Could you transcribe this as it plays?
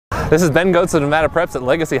This is Ben Gotz of Nevada Preps at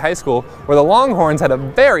Legacy High School, where the Longhorns had a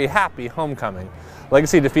very happy homecoming.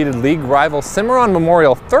 Legacy defeated league rival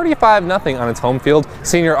Cimarron-Memorial 35-0 on its home field.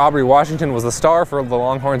 Senior Aubrey Washington was the star for the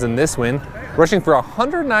Longhorns in this win, rushing for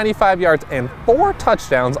 195 yards and 4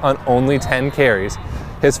 touchdowns on only 10 carries.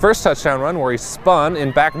 His first touchdown run, where he spun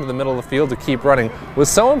in back into the middle of the field to keep running, was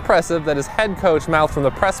so impressive that his head coach mouthed from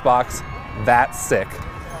the press box, "That's sick."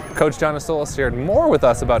 Coach John Asola shared more with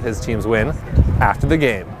us about his team's win after the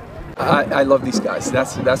game. I love these guys.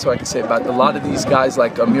 That's what I can say about a lot of these guys.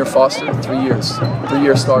 Like Amir Foster, 3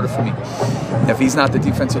 year starter for me. If he's not the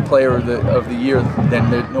defensive player of the year, then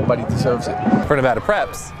nobody deserves it. For Nevada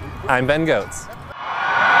Preps, I'm Ben Gotz.